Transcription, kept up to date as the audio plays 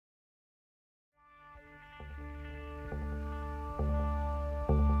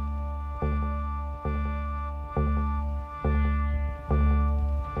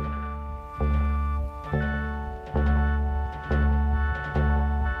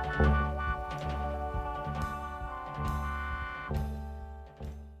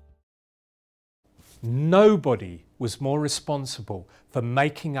Nobody was more responsible for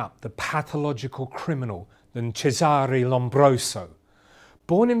making up the pathological criminal than Cesare Lombroso.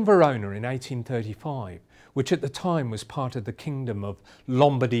 Born in Verona in 1835, which at the time was part of the kingdom of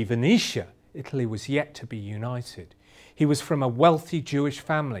Lombardy-Venetia, Italy was yet to be united. He was from a wealthy Jewish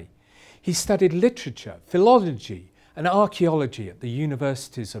family. He studied literature, philology and archaeology at the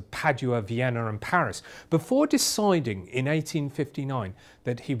universities of Padua, Vienna and Paris before deciding in 1859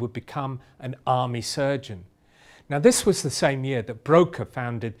 that he would become an army surgeon. Now this was the same year that Broca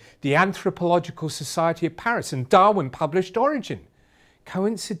founded the Anthropological Society of Paris and Darwin published Origin.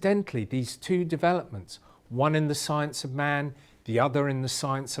 Coincidentally, these two developments, one in the science of man, the other in the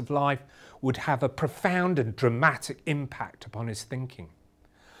science of life, would have a profound and dramatic impact upon his thinking.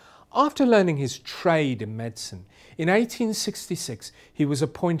 After learning his trade in medicine, in 1866 he was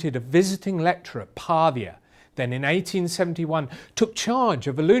appointed a visiting lecturer at Pavia. Then in 1871 took charge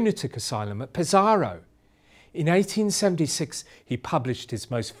of a lunatic asylum at Pesaro. In 1876 he published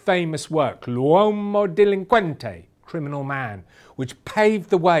his most famous work, L'Uomo Delinquente, Criminal Man, which paved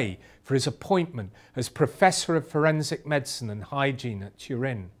the way for his appointment as Professor of Forensic Medicine and Hygiene at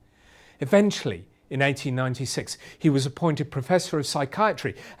Turin. Eventually, in 1896, he was appointed Professor of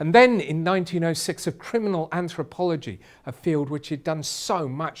Psychiatry, and then in 1906 of Criminal Anthropology, a field which he'd done so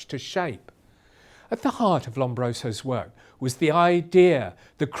much to shape. At the heart of Lombroso's work was the idea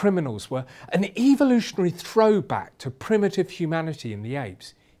that criminals were an evolutionary throwback to primitive humanity in the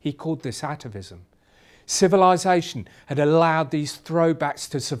apes. He called this atavism. Civilization had allowed these throwbacks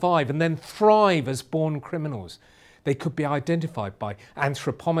to survive and then thrive as born criminals. They could be identified by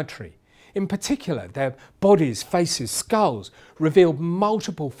anthropometry. In particular, their bodies, faces, skulls revealed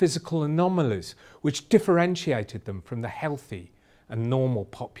multiple physical anomalies which differentiated them from the healthy and normal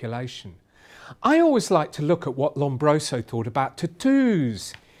population. I always like to look at what Lombroso thought about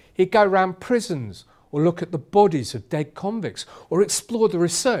tattoos. He'd go around prisons or look at the bodies of dead convicts or explore the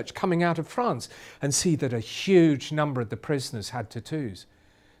research coming out of France and see that a huge number of the prisoners had tattoos.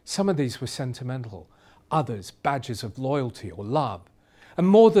 Some of these were sentimental, others badges of loyalty or love, and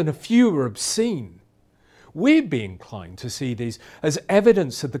more than a few were obscene. We'd be inclined to see these as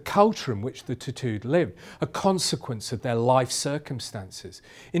evidence of the culture in which the tattooed lived, a consequence of their life circumstances.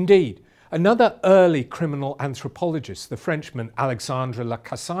 Indeed, another early criminal anthropologist, the Frenchman Alexandre Le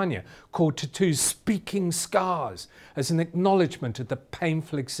Cassagne, called tattoos speaking scars as an acknowledgement of the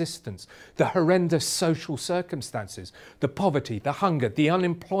painful existence, the horrendous social circumstances, the poverty, the hunger, the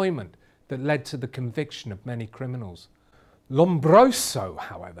unemployment that led to the conviction of many criminals. Lombroso,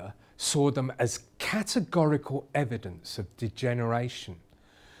 however, saw them as categorical evidence of degeneration.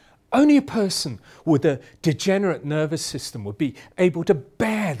 Only a person with a degenerate nervous system would be able to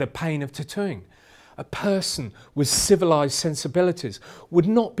bear the pain of tattooing. A person with civilized sensibilities would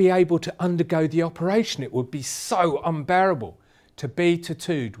not be able to undergo the operation. It would be so unbearable. To be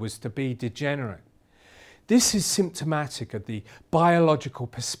tattooed was to be degenerate. This is symptomatic of the biological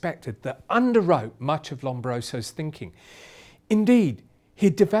perspective that underwrote much of Lombroso's thinking. Indeed, he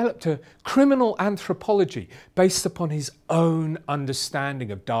developed a criminal anthropology based upon his own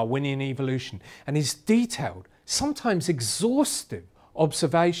understanding of Darwinian evolution and his detailed, sometimes exhaustive,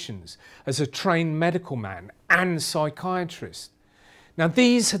 observations as a trained medical man and psychiatrist. Now,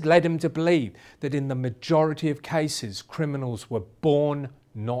 these had led him to believe that in the majority of cases, criminals were born,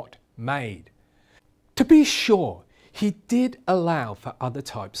 not made. To be sure, he did allow for other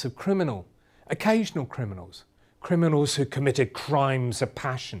types of occasional criminals who committed crimes of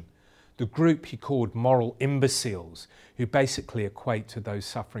passion, the group he called moral imbeciles, who basically equate to those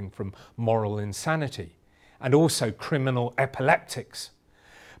suffering from moral insanity, and also criminal epileptics.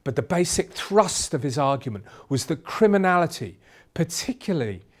 But the basic thrust of his argument was that criminality,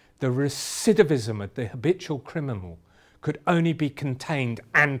 particularly the recidivism of the habitual criminal, could only be contained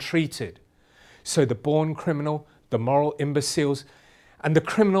and treated. So the born criminal, the moral imbeciles, and the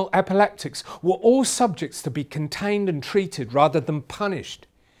criminal epileptics were all subjects to be contained and treated rather than punished.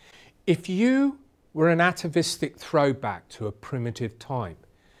 If you were an atavistic throwback to a primitive type,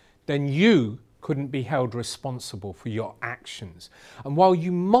 then you couldn't be held responsible for your actions. And while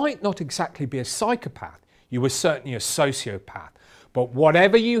you might not exactly be a psychopath, you were certainly a sociopath. But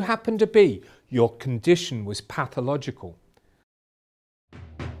whatever you happened to be, your condition was pathological.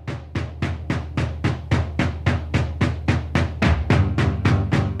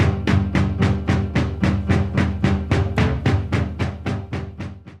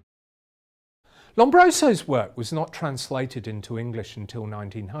 Lombroso's work was not translated into English until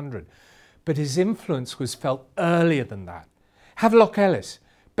 1900, but his influence was felt earlier than that. Havelock Ellis,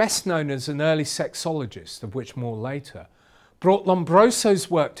 best known as an early sexologist, of which more later, brought Lombroso's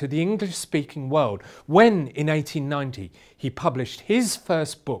work to the English-speaking world when, in 1890, he published his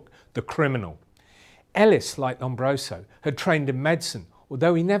first book, The Criminal. Ellis, like Lombroso, had trained in medicine,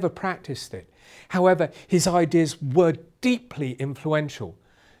 although he never practiced it. However, his ideas were deeply influential.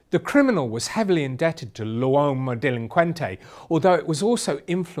 The Criminal was heavily indebted to L'Uomo Delinquente, although it was also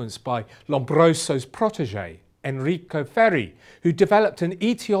influenced by Lombroso's protégé, Enrico Ferri, who developed an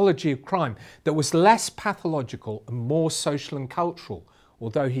etiology of crime that was less pathological and more social and cultural,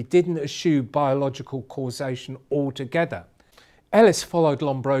 although he didn't eschew biological causation altogether. Ellis followed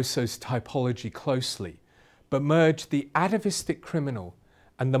Lombroso's typology closely, but merged the atavistic criminal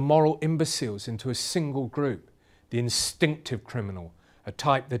and the moral imbeciles into a single group, the instinctive criminal, a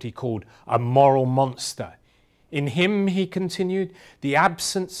type that he called a moral monster. In him, he continued, the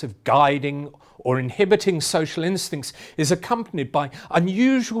absence of guiding or inhibiting social instincts is accompanied by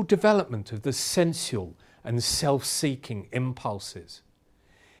unusual development of the sensual and self-seeking impulses.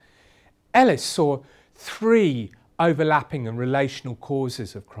 Ellis saw three overlapping and relational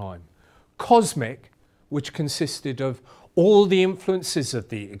causes of crime. Cosmic, which consisted of all the influences of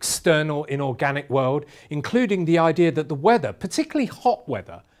the external inorganic world, including the idea that the weather, particularly hot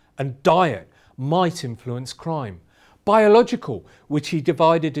weather, and diet might influence crime. Biological, which he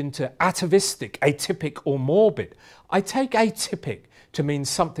divided into atavistic, atypic or morbid. I take atypic to mean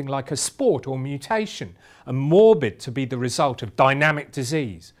something like a sport or mutation, and morbid to be the result of dynamic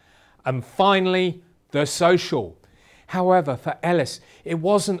disease. And finally, the social. However, for Ellis, it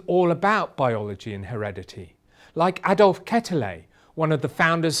wasn't all about biology and heredity. Like Adolphe Quetelet, one of the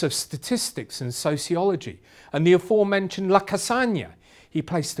founders of statistics and sociology, and the aforementioned Lacassagne, he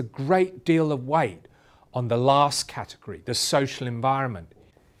placed a great deal of weight on the last category, the social environment.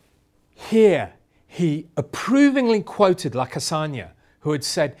 Here, he approvingly quoted Lacassagne, who had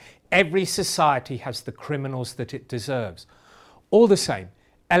said, "Every society has the criminals that it deserves." All the same,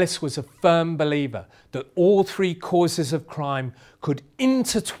 Ellis was a firm believer that all three causes of crime could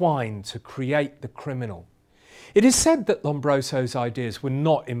intertwine to create the criminal. It is said that Lombroso's ideas were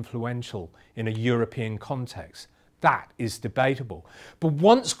not influential in a European context. That is debatable. But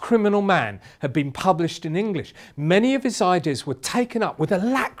once Criminal Man had been published in English, many of his ideas were taken up with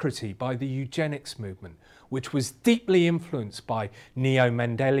alacrity by the eugenics movement, which was deeply influenced by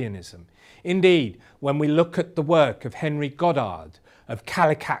neo-Mendelianism. Indeed, when we look at the work of Henry Goddard, of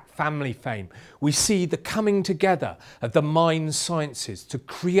Kallikak family fame, we see the coming together of the mind sciences to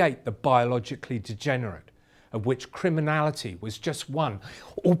create the biologically degenerate, of which criminality was just one,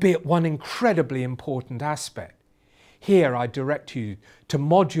 albeit one incredibly important aspect. Here I direct you to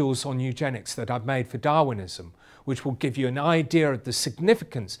modules on eugenics that I've made for Darwinism, which will give you an idea of the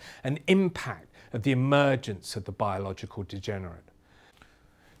significance and impact of the emergence of the biological degenerate.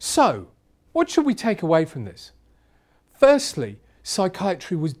 So, what should we take away from this? Firstly,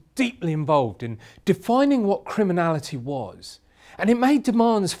 psychiatry was deeply involved in defining what criminality was, and it made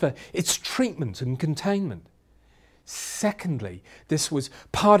demands for its treatment and containment. Secondly, this was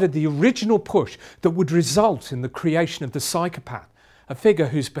part of the original push that would result in the creation of the psychopath, a figure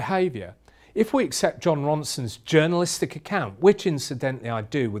whose behaviour, if we accept John Ronson's journalistic account, which incidentally I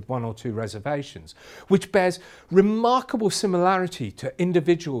do with one or two reservations, which bears remarkable similarity to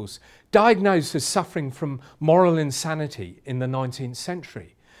individuals diagnosed as suffering from moral insanity in the 19th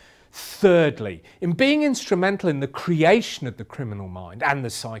century. Thirdly, in being instrumental in the creation of the criminal mind and the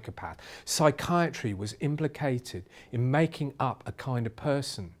psychopath, psychiatry was implicated in making up a kind of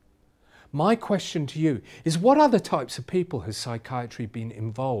person. My question to you is, what other types of people has psychiatry been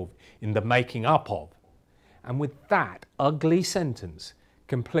involved in the making up of? And with that ugly sentence,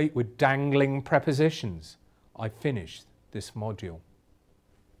 complete with dangling prepositions, I finished this module.